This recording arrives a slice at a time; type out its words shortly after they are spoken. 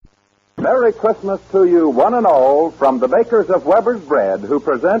Merry Christmas to you, one and all, from the makers of Weber's Bread, who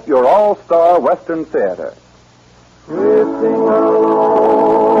present your all-star Western Theater. Drifting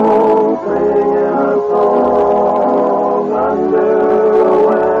along, singing a song under a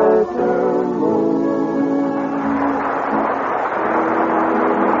western moon.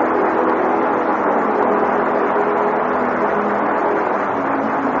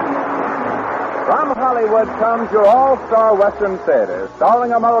 From Hollywood comes your all-star Western Theater,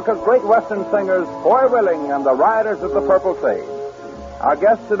 starring America's great Western singers, Foy Willing and the Riders of the Purple Sage. Our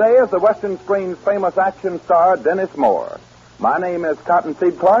guest today is the Western screen's famous action star, Dennis Moore. My name is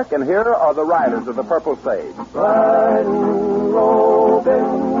Cottonseed Clark, and here are the Riders of the Purple Sage. Riding,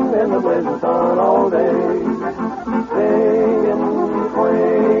 roping in the blazing sun all day, singing,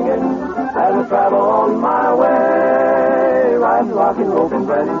 swinging as I travel on my way. Riding, rocking, roping,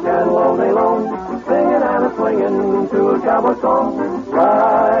 breading cattle all day long, singing and a swinging to a cowboy song.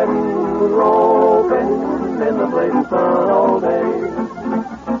 Riding, roping in the blazing sun all day,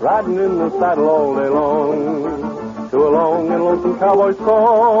 riding in the saddle all day long to a long and lonesome cowboy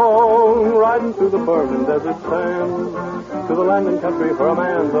song, riding through the burning desert sand to the land and country where a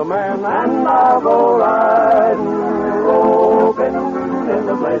man's a man. And I'll go riding, roping in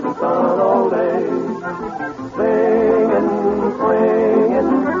the blazing sun all day, singing, swinging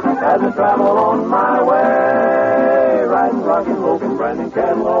as I travel on my way. Riding, rocking, roping, branding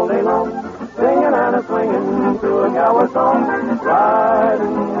cattle all day long, singing and a swinging to a cowboy song.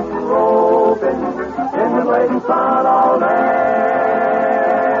 Riding, roping in the blazing sun all day.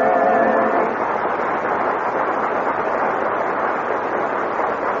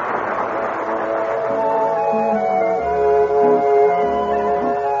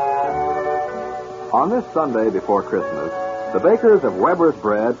 On this Sunday before Christmas, the bakers of Weber's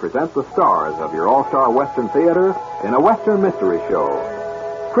Bread present the stars of your all-star Western Theater in a Western mystery show.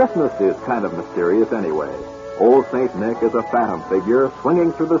 Christmas is kind of mysterious anyway. Old St. Nick is a phantom figure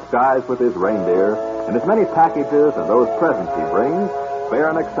swinging through the skies with his reindeer, and his many packages and those presents he brings bear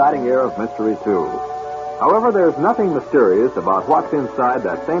an exciting air of mystery, too. However, there's nothing mysterious about what's inside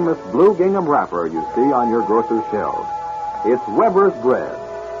that famous blue gingham wrapper you see on your grocer's shelves. It's Weber's Bread,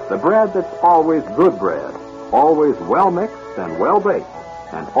 the bread that's always good bread, always well-mixed and well-baked,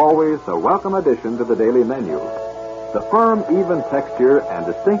 and always a welcome addition to the daily menu. The firm, even texture and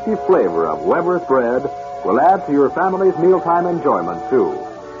distinctive flavor of Weber's Bread will add to your family's mealtime enjoyment, too.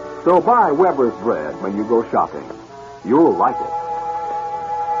 So buy Weber's Bread when you go shopping. You'll like it.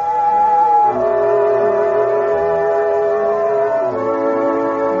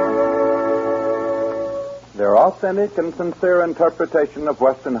 Their authentic and sincere interpretation of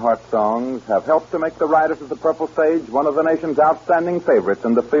Western heart songs have helped to make the Riders of the Purple Sage one of the nation's outstanding favorites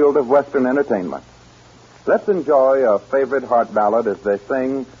in the field of Western entertainment. Let's enjoy a favorite heart ballad as they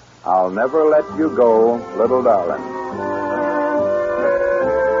sing, I'll Never Let You Go, Little Darling.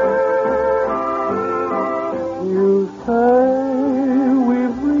 You say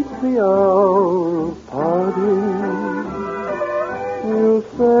we've reached the hour of parting. You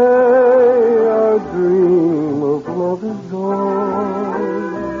say our dream of love is gone.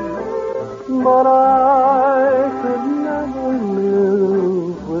 But I could never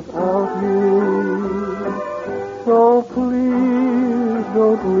live without you. So please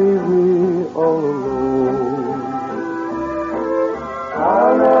don't leave me all alone.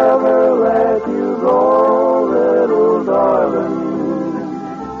 I'll never let you go, little darling.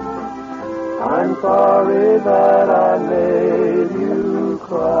 I'm sorry that I made you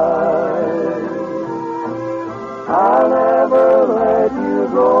cry. I'll never let you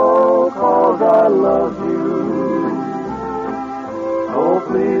go, 'cause I love you. Oh,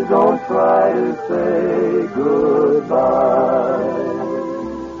 please don't try to say goodbye.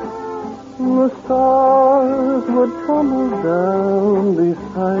 The stars would tumble down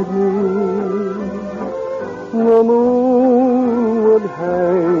beside me. The moon would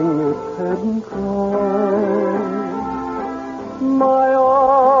hang its head and cry. My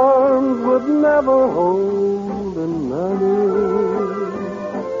arms would never hold another.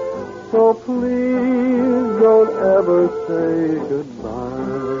 So please don't ever say goodbye.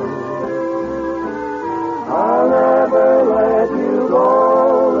 I'll never let you go,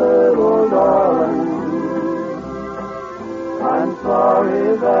 little darling. I'm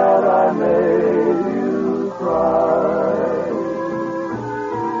sorry that I made you cry.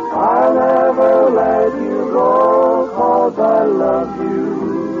 I'll never let you go, 'cause I love you.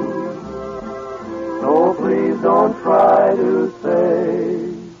 So please don't try to say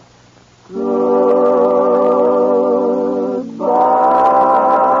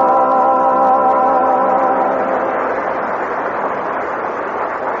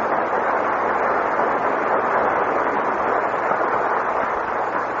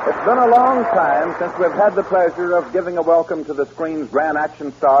It's been a long time since we've had the pleasure of giving a welcome to the screen's grand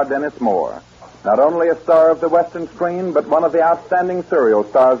action star, Dennis Moore. Not only a star of the Western screen, but one of the outstanding serial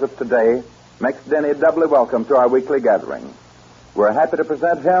stars of today, makes Denny doubly welcome to our weekly gathering. We're happy to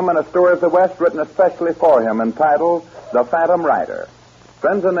present him in a story of the West written especially for him, entitled The Phantom Rider.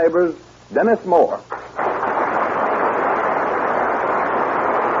 Friends and neighbors, Dennis Moore.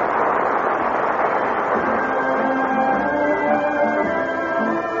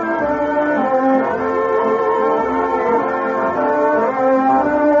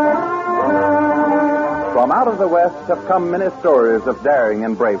 From out of the West have come many stories of daring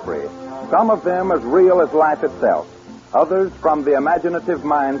and bravery, some of them as real as life itself, others from the imaginative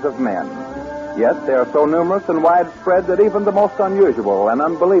minds of men. Yet they are so numerous and widespread that even the most unusual and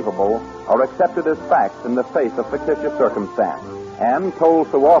unbelievable are accepted as facts in the face of fictitious circumstance, and told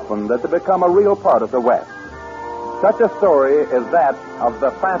so often that they become a real part of the West. Such a story is that of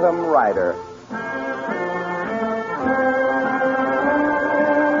the Phantom Rider.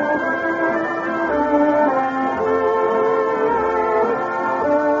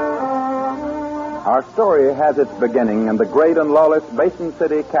 Our story has its beginning in the great and lawless Basin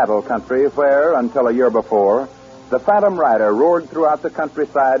City cattle country where, until a year before, the Phantom Rider roared throughout the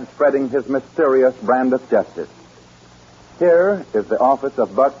countryside spreading his mysterious brand of justice. Here is the office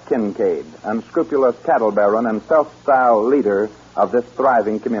of Buck Kincaid, unscrupulous cattle baron and self-styled leader of this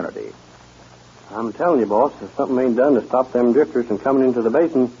thriving community. I'm telling you, boss, if something ain't done to stop them drifters from coming into the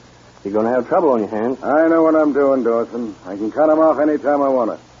basin, you're going to have trouble on your hands. I know what I'm doing, Dawson. I can cut them off any time I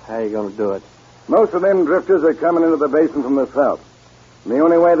want to. How you going to do it? Most of them drifters are coming into the basin from the south. And the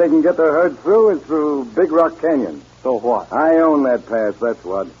only way they can get their herd through is through Big Rock Canyon. So what? I own that pass, that's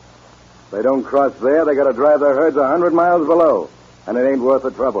what. If they don't cross there, they got to drive their herds 100 miles below. And it ain't worth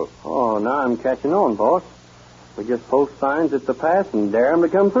the trouble. Oh, now I'm catching on, boss. We just post signs at the pass and dare them to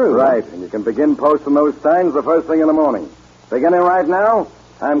come through. Right, and you can begin posting those signs the first thing in the morning. Beginning right now,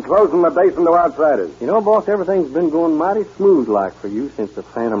 I'm closing the basin to outsiders. You know, boss, everything's been going mighty smooth-like for you since the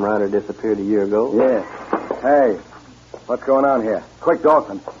Phantom Rider disappeared a year ago. Yeah. Hey, what's going on here? Quick,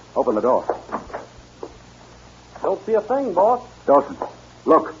 Dawson. Open the door. Don't see a thing, boss. Dawson,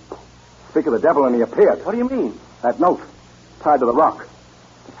 look. Speak of the devil and he appeared. What do you mean? That note, tied to the rock.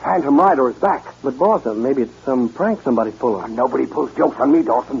 The Phantom Rider is back. But, boss, maybe it's some prank somebody's pulling. Nobody pulls jokes on me,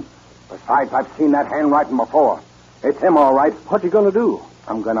 Dawson. Besides, I've seen that handwriting before. It's him, all right. What you going to do?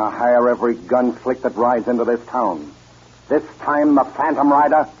 I'm going to hire every gun slick that rides into this town. This time, the Phantom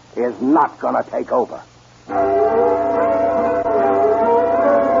Rider is not going to take over.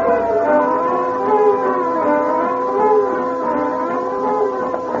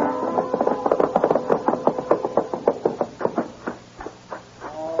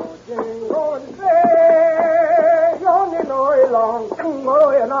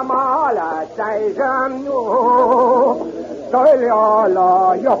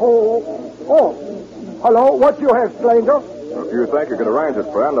 Oh, hello, what you have, stranger? If you think you could arrange it,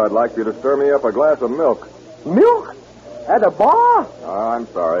 friend, I'd like you to stir me up a glass of milk. Milk? At a bar? I'm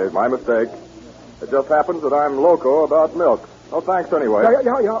sorry, my mistake. It just happens that I'm loco about milk. Oh, thanks anyway.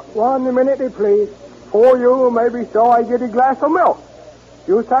 Yeah. 1 minute, please. For you, maybe so I get a glass of milk.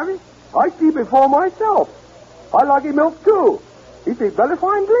 You savvy? I keep it for myself. I like it milk, too. It's a very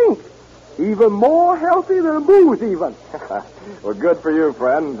fine drink. Even more healthy than booze, even. Well, good for you,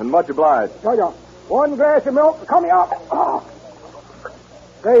 friend, and much obliged. Yeah. 1 glass of milk coming up. Oh.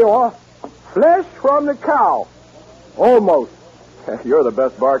 There you are. Flesh from the cow. Almost. You're the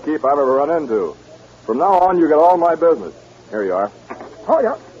best barkeep I've ever run into. From now on, you get all my business. Here you are. Oh,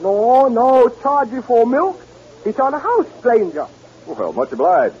 yeah. No charge you for milk. It's on the house, stranger. Well, much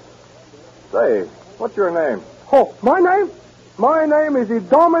obliged. Say, what's your name? Oh, my name? My name is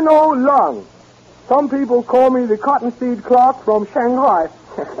Domino Lung. Some people call me the Cottonseed Clerk from Shanghai.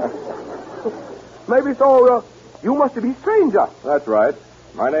 Maybe so, you must be stranger. That's right.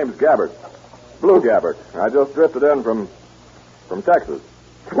 My name's Gabbert. Blue Gabbert. I just drifted in from Texas.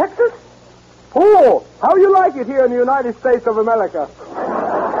 Texas? Oh, how you like it here in the United States of America?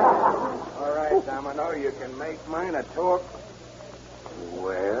 All right, Domino, you can make mine a talk.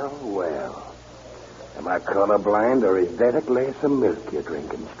 Well. Am I colorblind, or is that a glass of milk you're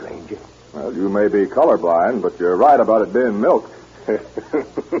drinking, stranger? Well, you may be colorblind, but you're right about it being milk.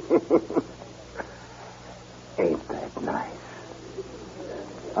 Ain't that nice?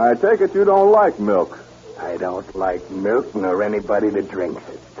 I take it you don't like milk. I don't like milk nor anybody that drinks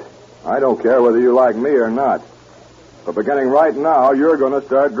it. I don't care whether you like me or not. But beginning right now, you're going to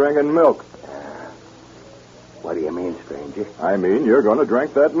start drinking milk. What do you mean, stranger? stranger? I mean, you're going to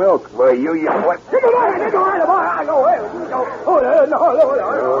drink that milk. Well, you what?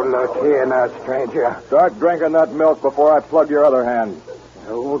 Oh, look here now, stranger. Start drinking that milk before I plug your other hand.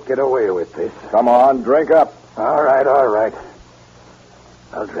 I won't get away with this. Come on, drink up. All right, all right.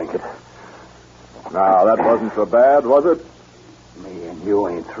 I'll drink it. Now, that wasn't so bad, was it? Me and you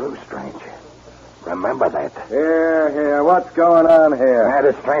ain't through, stranger. Remember that. Here, what's going on here? Now,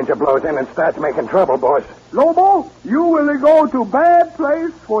 the stranger blows in and starts making trouble, boss. Lobo, you will go to bad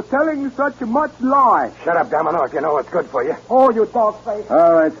place for telling such much lie. Shut up, Domino, if you know what's good for you. Oh, you dog face.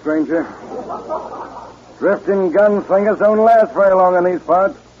 All right, stranger. Drifting gunslingers don't last very long in these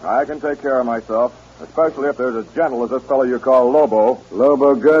parts. I can take care of myself, especially if there's as gentle as this fellow you call Lobo.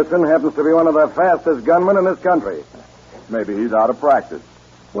 Lobo Gerson happens to be one of the fastest gunmen in this country. Maybe he's out of practice.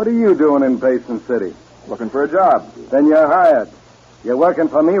 What are you doing in Basin City? Looking for a job. Then you're hired. You're working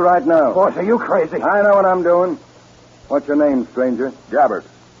for me right now. Boss, are you crazy? I know what I'm doing. What's your name, stranger? Gabbert.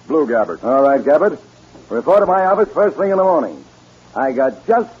 Blue Gabbert. All right, Gabbert. Report to my office first thing in the morning. I got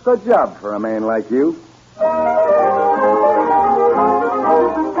just the job for a man like you.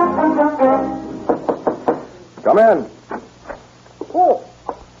 Come in. Oh,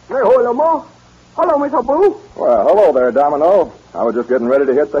 hey, Lamar. Hello, Mr. Blue. Well, hello there, Domino. I was just getting ready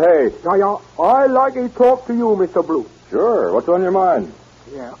to hit the hay. Yeah, I like to talk to you, Mr. Blue. Sure. What's on your mind?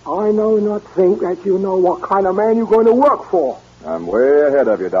 Yeah, I know not think that you know what kind of man you're going to work for. I'm way ahead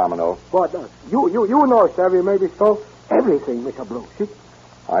of you, Domino. But you know, Savvy, maybe so. Everything, Mr. Blue. See?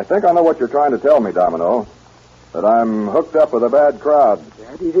 I think I know what you're trying to tell me, Domino. That I'm hooked up with a bad crowd.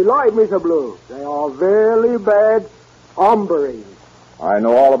 That is right, Mr. Blue. They are very bad hombres. I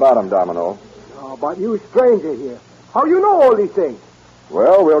know all about them, Domino. But you stranger here. How you know all these things?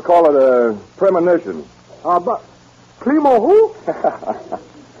 Well, we'll call it a premonition. But Clemo who?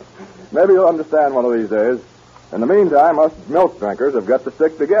 Maybe you'll understand one of these days. In the meantime, us milk drinkers have got to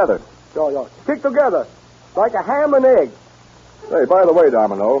stick together. Yeah. Stick together. Like a ham and egg. Hey, by the way,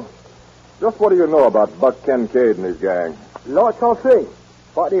 Domino, just what do you know about Buck Kincaid and his gang? Lots of things.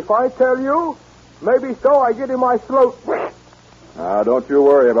 But if I tell you, maybe so I get in my throat. Now, don't you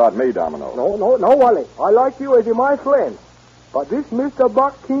worry about me, Domino. No, Wally. I like you as my friend. But this Mr.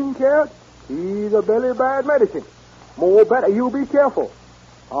 Buck Kincaid, he's a very bad medicine. More better, you be careful.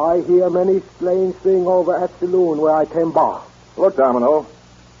 I hear many strange things over at saloon where I can bar. Look, Domino,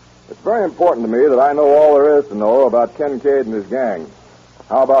 it's very important to me that I know all there is to know about Kincaid and his gang.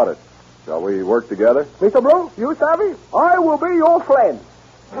 How about it? Shall we work together? Mr. Blue, you savvy? I will be your friend.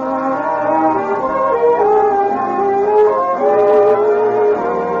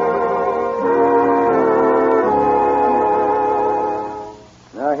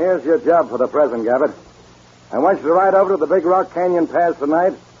 Now, here's your job for the present, Gabbert. I want you to ride over to the Big Rock Canyon Pass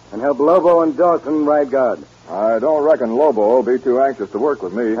tonight and help Lobo and Dawson ride guard. I don't reckon Lobo will be too anxious to work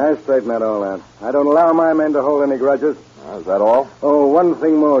with me. I straighten that all out. I don't allow my men to hold any grudges. Is that all? Oh, one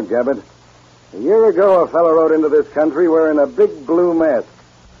thing more, Gabbert. A year ago, a fellow rode into this country wearing a big blue mask.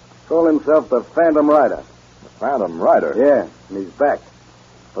 Called himself the Phantom Rider. The Phantom Rider? Yeah, and he's back.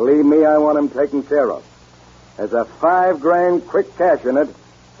 Believe me, I want him taken care of. There's a $5,000 quick cash in it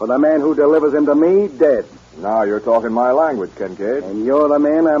for the man who delivers him to me dead. Now you're talking my language, Kincaid. And you're the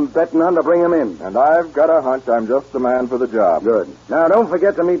man I'm betting on to bring him in. And I've got a hunch I'm just the man for the job. Good. Now, don't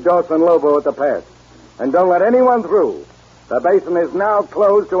forget to meet Dawson Lobo at the pass. And don't let anyone through. The basin is now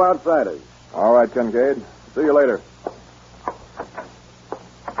closed to outsiders. All right, Kincaid. See you later.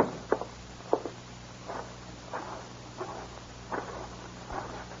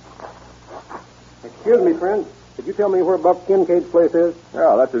 Excuse me, friend. Could you tell me where Buck Kincaid's place is?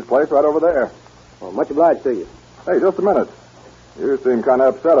 Yeah, that's his place right over there. Well, much obliged to you. Hey, just a minute. You seem kind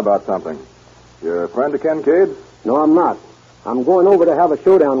of upset about something. You're a friend of Kincaid? No, I'm not. I'm going over to have a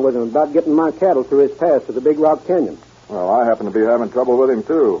showdown with him about getting my cattle through his pass to the Big Rock Canyon. Well, I happen to be having trouble with him,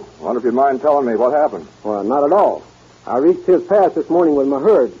 too. Wonder if you'd mind telling me what happened. Well, not at all. I reached his pass this morning with my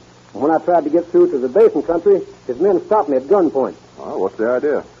herd. And when I tried to get through to the basin country, his men stopped me at gunpoint. Well, what's the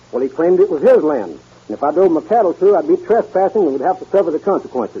idea? Well, he claimed it was his land. And if I drove my cattle through, I'd be trespassing and would have to suffer the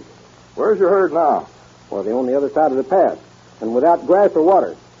consequences. Where's your herd now? Well, they're on the other side of the pass. And without grass or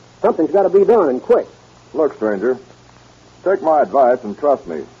water. Something's got to be done, and quick. Look, stranger, take my advice and trust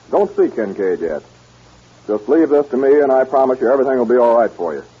me. Don't see Kincaid yet. Just leave this to me, and I promise you everything will be all right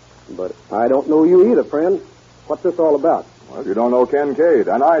for you. But I don't know you either, friend. What's this all about? Well, you don't know Kincaid,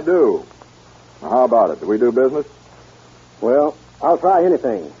 and I do. Now, how about it? Do we do business? Well, I'll try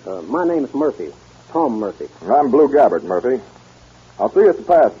anything. My name's Murphy. Tom Murphy. I'm Blue Gabbert, Murphy. I'll see you at the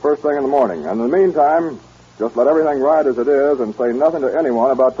pass first thing in the morning. And in the meantime, just let everything ride as it is and say nothing to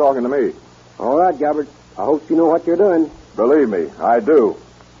anyone about talking to me. All right, Gabbert. I hope you know what you're doing. Believe me, I do.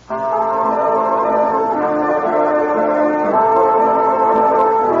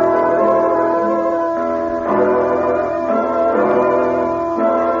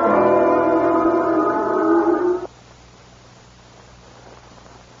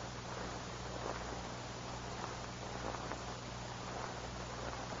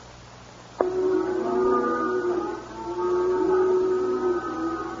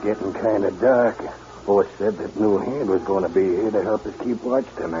 Getting kind of dark. Boss said that new hand was going to be here to help us keep watch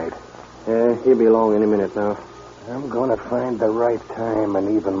tonight. Yeah, he'll be along any minute now. I'm going to find the right time and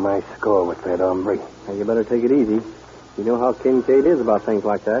even my score with that hombre. Hey, you better take it easy. You know how Kincaid is about things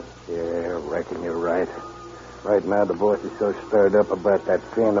like that. Yeah, reckon you're right. Right now, the boss is so stirred up about that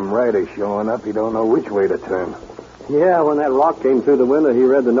Phantom Rider showing up, he don't know which way to turn. Yeah, when that rock came through the window, he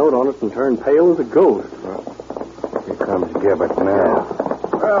read the note on it and turned pale as a ghost. Here comes Gabbard now.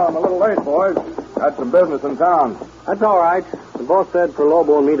 Well, I'm a little late, boys. Had some business in town. That's all right. The boss said for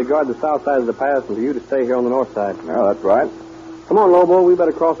Lobo and me to guard the south side of the pass and for you to stay here on the north side. Yeah, that's right. Come on, Lobo. We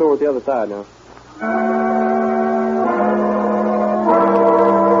better cross over to the other side now.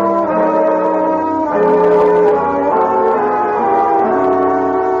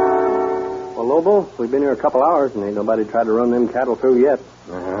 Well, Lobo, we've been here a couple hours and ain't nobody tried to run them cattle through yet.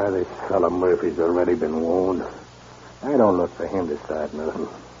 This fellow Murphy's already been warned. I don't look for him to start nothing.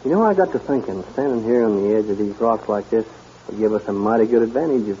 You know, I got to thinking, standing here on the edge of these rocks like this would give us a mighty good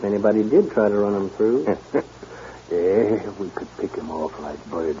advantage if anybody did try to run them through. Yeah, we could pick him off like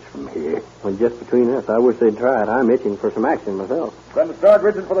birds from here. Well, just between us, I wish they'd try it. I'm itching for some action myself. Then start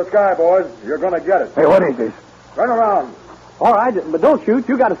reaching for the sky, boys. You're going to get it. Hey, what is this? Turn around. All right, but don't shoot.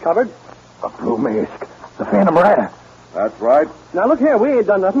 You got us covered. A blue mask. The Phantom Rider. That's right. Now, look here. We ain't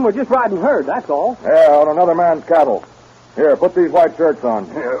done nothing. We're just riding herd, that's all. Yeah, on another man's cattle. Here, put these white shirts on.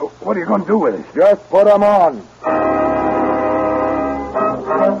 What are you going to do with us? Just put them on.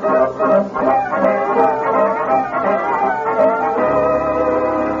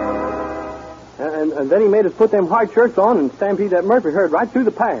 And then he made us put them white shirts on and stampede that Murphy herd right through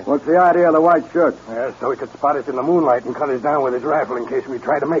the pass. What's the idea of the white shirt? Yeah, so he could spot us in the moonlight and cut us down with his rifle in case we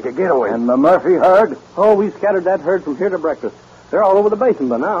try to make a getaway. And the Murphy herd? Oh, we scattered that herd from here to breakfast. They're all over the basin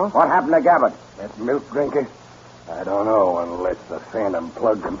by now. What happened to Gabbard? That milk drinker? I don't know unless the Phantom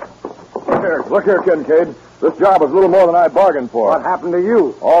plugged him. Look here, Kincaid. This job was a little more than I bargained for. What happened to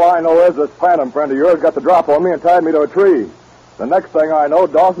you? All I know is this Phantom friend of yours got the drop on me and tied me to a tree. The next thing I know,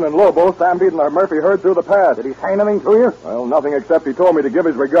 Dawson and Lobo stampeding the Murphy herd through the pass. Did he say anything to you? Well, nothing except he told me to give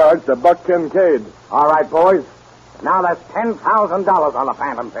his regards to Buck Kincaid. All right, boys. Now that's $10,000 on the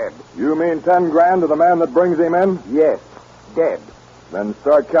Phantom's head. You mean 10 grand to the man that brings him in? Yes. Dead. Then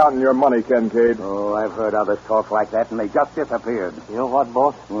start counting your money, Kincaid. Oh, I've heard others talk like that, and they just disappeared. You know what,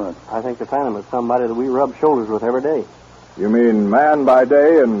 boss? What? I think the Phantom is somebody that we rub shoulders with every day. You mean man by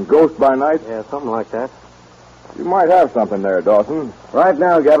day and ghost by night? Yeah, something like that. You might have something there, Dawson. Right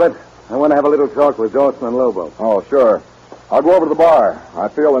now, Gabbard, I want to have a little talk with Dawson and Lobo. Oh, sure. I'll go over to the bar. I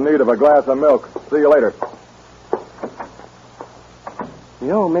feel the need of a glass of milk. See you later. You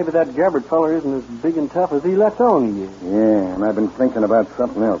know, maybe that Gabbard feller isn't as big and tough as he lets on he is. Yeah, and I've been thinking about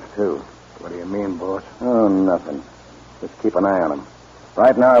something else, too. What do you mean, boss? Oh, nothing. Just keep an eye on him.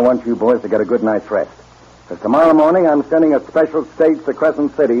 Right now, I want you boys to get a good night's rest. Because tomorrow morning, I'm sending a special stage to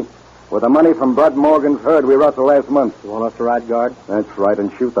Crescent City with the money from Bud Morgan's herd we rustled last month. You want us to ride guard? That's right,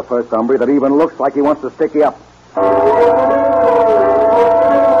 and shoot the first hombre that even looks like he wants to stick you up.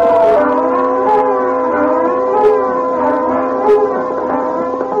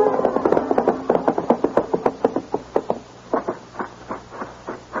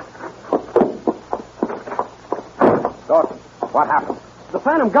 What happened? The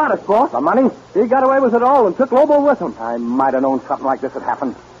Phantom got us, boss. The money? He got away with it all and took Lobo with him. I might have known something like this had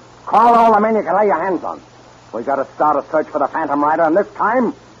happened. Call all the men you can lay your hands on. We got to start a search for the Phantom Rider, and this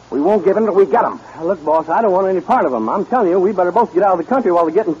time, we won't give in till we get him. Look, boss, I don't want any part of him. I'm telling you, we better both get out of the country while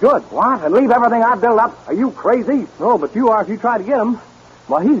the getting's good. What? And leave everything I've built up? Are you crazy? No, but you are if you try to get him.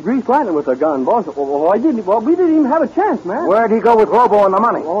 Well, he's greased lightning with a gun, boss. Well, we didn't even have a chance, man. Where'd he go with Lobo and the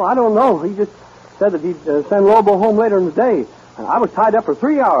money? Oh, I don't know. He just said that he'd send Lobo home later in the day. I was tied up for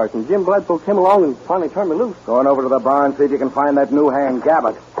 3 hours, and Jim Bledsoe came along and finally turned me loose. Going over to the bar and see if you can find that new hand,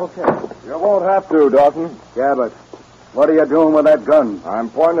 Gabbard. Okay. You won't have to, Dawson. Gabbard, what are you doing with that gun? I'm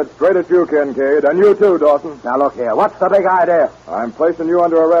pointing it straight at you, Kincaid, and you too, Dawson. Now, look here. What's the big idea? I'm placing you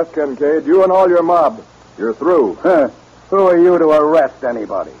under arrest, Kincaid. You and all your mob. You're through. Who are you to arrest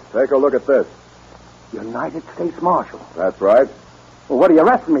anybody? Take a look at this. United States Marshal. That's right. Well, what are you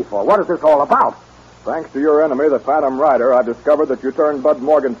arresting me for? What is this all about? Thanks to your enemy, the Phantom Rider, I've discovered that you turned Bud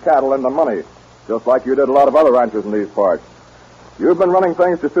Morgan's cattle into money. just like you did a lot of other ranchers in these parts. You've been running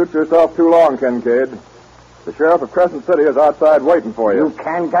things to suit yourself too long, Kincaid. The sheriff of Crescent City is outside waiting for you. You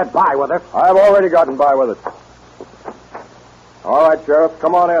can get by with it. I've already gotten by with it. All right, Sheriff,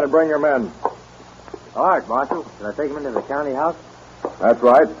 come on in and bring your men. All right, Marshal. Can I take him into the county house? That's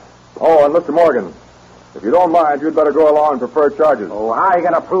right. Oh, and Mr. Morgan, if you don't mind, you'd better go along and prefer charges. Oh, how are you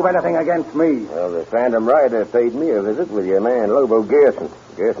going to prove anything against me? Well, the Phantom Rider paid me a visit with your man, Lobo Garrison.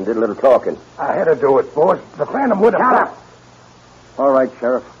 Garrison did a little talking. I had to do it, boss. The Phantom would have... Shut up! All right,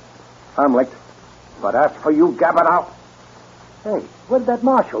 Sheriff. I'm licked. But as for you gabbing out... Hey, where'd that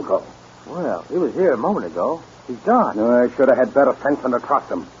marshal go? Well, he was here a moment ago. He's gone. No, I should have had better sense than to trust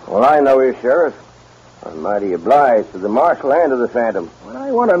him. Well, I know you, Sheriff. I'm mighty obliged to the marshal and to the Phantom. What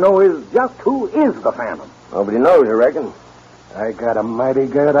I want to know is just who is the Phantom. Nobody knows, I reckon. I got a mighty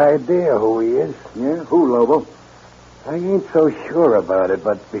good idea who he is. Yeah? Who, Lobo? I ain't so sure about it,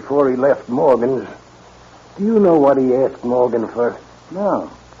 but before he left Morgan's, do you know what he asked Morgan for?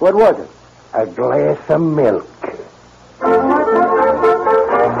 No. What was it? A glass of milk.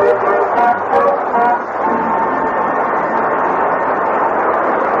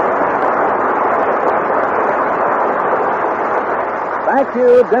 Thank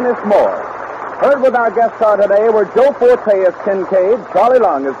you, Dennis Moore. Heard with our guest star today were Joe Forte as Kincaid, Charlie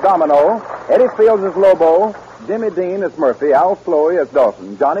Lung as Domino, Eddie Fields as Lobo, Jimmy Dean as Murphy, Al Sloey as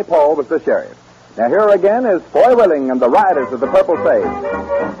Dawson, Johnny Paul was the sheriff. Now here again is Foy Willing and the Riders of the Purple Sage.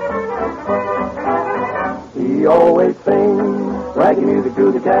 He always sings raggy music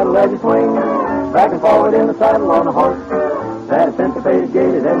to the cattle as he swings, back and forward in the saddle on a horse. That is syncopated,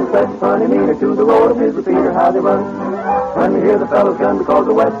 gated, and such a funny meter to the roar of his repeater, how they run. When we hear the fellow's gun, because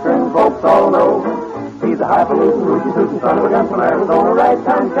the western folks all know he's a highfalutin, rootin' son of a gun from Arizona,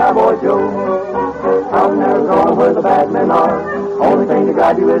 ragtime cowboy Joe. Out in Arizona where the bad men are, only thing to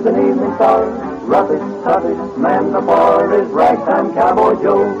guide you is an evening star. Roughest, toughest man the bar is ragtime cowboy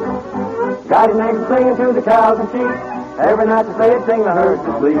Joe. Guiding names singing to the cows and sheep, every night to say it, sing the herd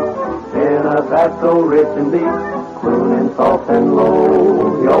to sleep. In a fat so rich and deep, crooning soft and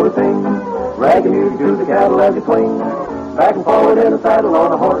low, he always sings raggy music to the cattle as he swings, back and forward in a saddle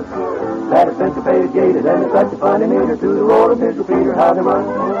on a horse. That is syncopated, gated, and it's such a funny meter to the roar of his repeater, how they run.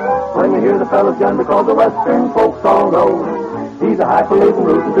 When you hear the fellow's gun, because the western folks all know he's a highfalutin,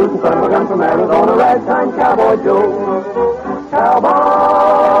 rootin' son of a gun from Arizona, ragtime cowboy Joe. Cowboy,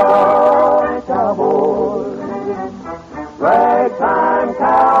 cowboy, ragtime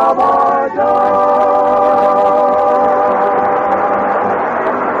cowboy Joe.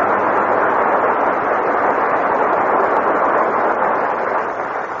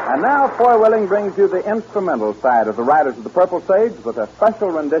 And now Foy Willing brings you the instrumental side of the Riders of the Purple Sage with a special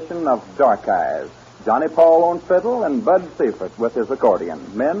rendition of Dark Eyes. Johnny Paul on fiddle and Bud Seifert with his accordion.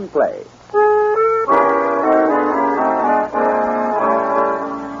 Men play.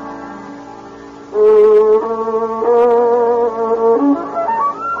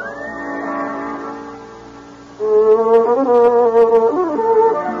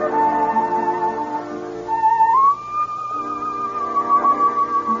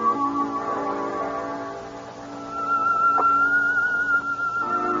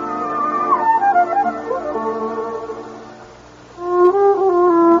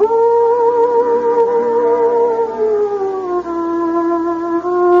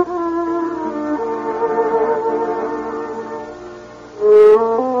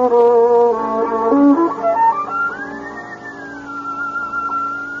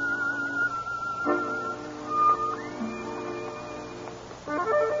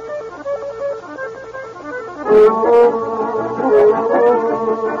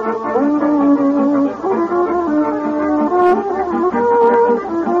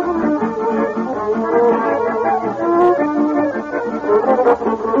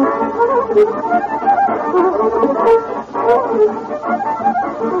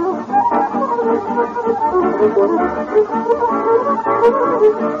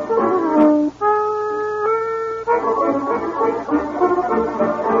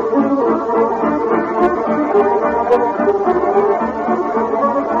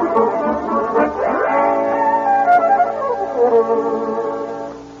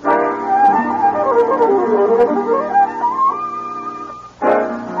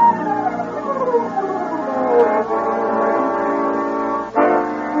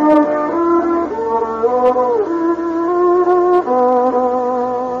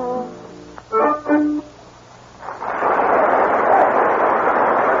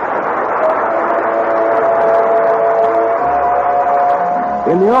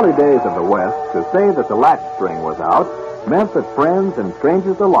 In the early days of the West, to say that the latch string was out meant that friends and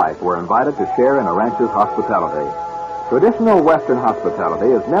strangers alike were invited to share in a rancher's hospitality. Traditional Western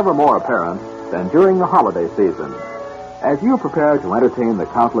hospitality is never more apparent than during the holiday season. As you prepare to entertain the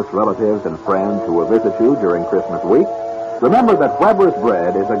countless relatives and friends who will visit you during Christmas week, remember that Weber's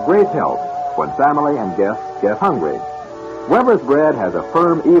bread is a great help when family and guests get hungry. Weber's bread has a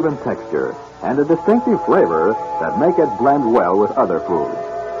firm, even texture and a distinctive flavor that make it blend well with other foods.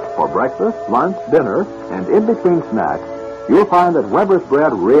 For breakfast, lunch, dinner, and in-between snacks, you'll find that Weber's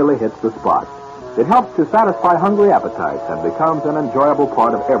bread really hits the spot. It helps to satisfy hungry appetites and becomes an enjoyable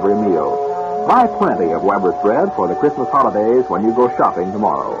part of every meal. Buy plenty of Weber's bread for the Christmas holidays when you go shopping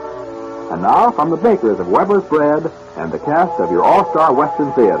tomorrow. And now, from the bakers of Weber's Bread and the cast of your All-Star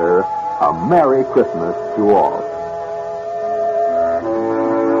Western Theater, a Merry Christmas to all.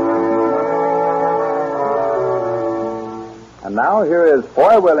 And now here is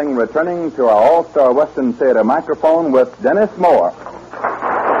Foy Willing returning to our All-Star Western Theater microphone with Dennis Moore.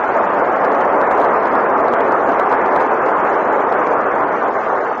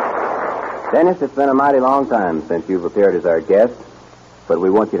 Dennis, it's been a mighty long time since you've appeared as our guest, but we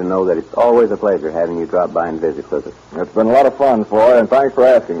want you to know that it's always a pleasure having you drop by and visit with us. It's been a lot of fun, Foy, and thanks for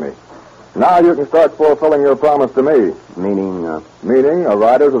asking me. Now you can start fulfilling your promise to me. Meaning? Meaning a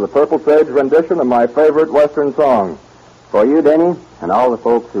Riders of the Purple Sage rendition of my favorite Western song. For you, Denny, and all the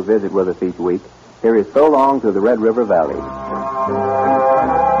folks who visit with us each week, here is So Long to the Red River Valley.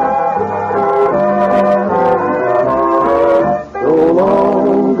 So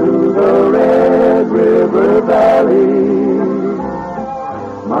long to the Red River Valley.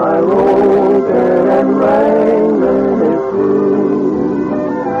 My road and wrangling is through.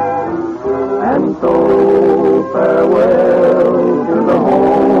 And so farewell to the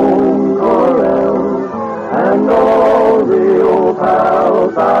home corral and all the old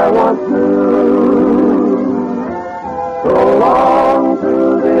pals I once knew. So long to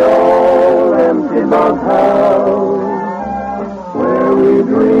the old empty bunkhouse where we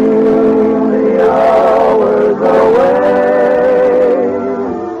dream the hours away.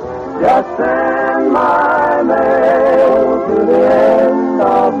 Just send my mail to the end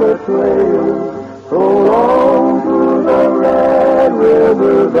of the trail. So long to the Red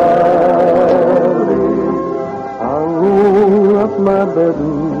River Valley. I'll roll up my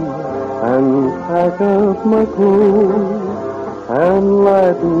bedding and pack up my clothes and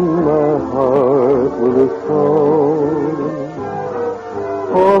lighten my heart with a song.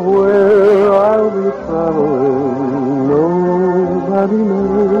 For where I'll be traveling, nobody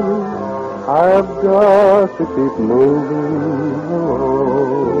knows. I've got to keep moving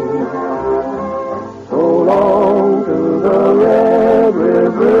along. So long to the Red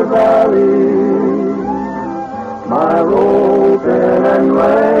River Valley. My roping and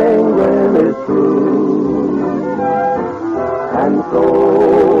wrangling is through. And so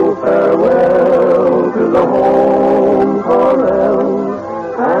farewell to the home corral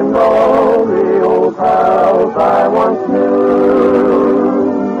and all the old pals I once knew.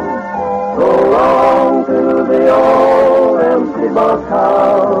 So long to the old empty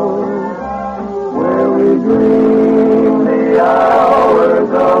bunkhouse where we dream the hours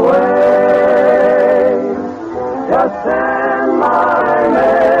away. Just send my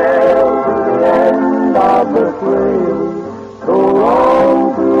mail to the end of the trail. So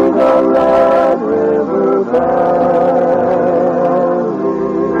long to the Red River Valley.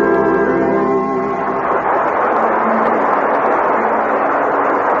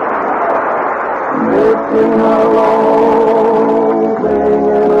 Drifting along,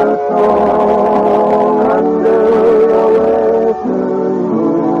 singing a song under your western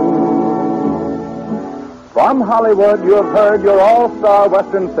moon. From Hollywood, you have heard your All-Star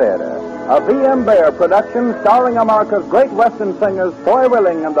Western Theater, a V.M. Bear production starring America's great Western singers Foy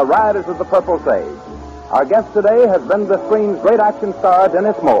Willing and the Riders of the Purple Sage. Our guest today has been the screen's great action star,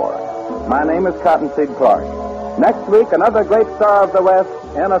 Dennis Moore. My name is Cottonseed Clark. Next week, another great star of the West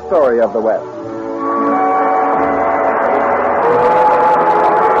in A Story of the West.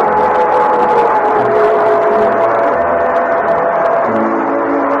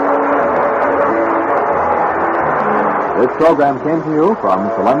 This program came to you from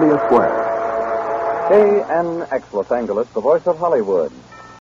Columbia Square. KNX Los Angeles, the voice of Hollywood.